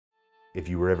If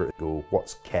you were ever to go,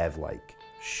 what's Kev like?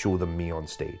 Show them me on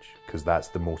stage, because that's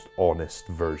the most honest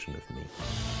version of me.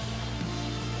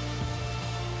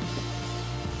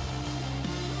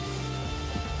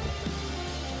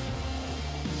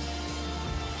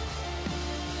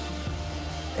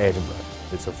 Edinburgh,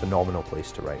 it's a phenomenal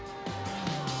place to write.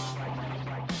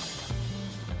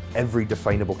 Every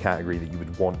definable category that you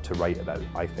would want to write about,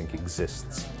 I think,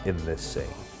 exists in this city.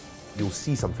 You'll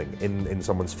see something in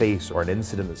someone's face, or an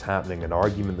incident that's happening, an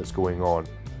argument that's going on,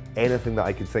 anything that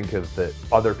I could think of that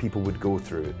other people would go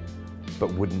through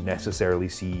but wouldn't necessarily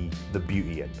see the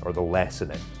beauty in or the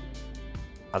lesson in.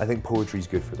 And I think poetry's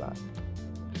good for that.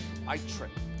 I trip,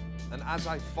 and as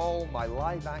I fall, my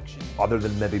live action... Other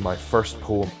than maybe my first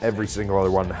poem, every single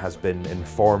other one has been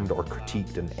informed or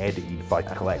critiqued and edited by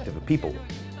a collective of people.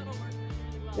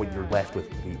 What you're left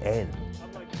with at the end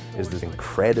is this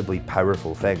incredibly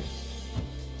powerful thing.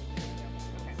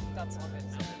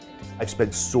 I've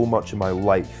spent so much of my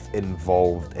life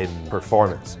involved in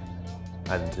performance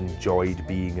and enjoyed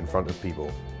being in front of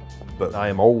people, but I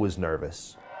am always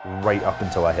nervous right up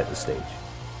until I hit the stage.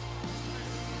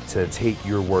 To take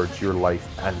your words, your life,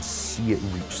 and see it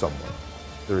reach someone.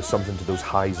 There is something to those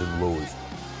highs and lows,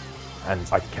 and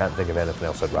I can't think of anything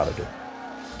else I'd rather do.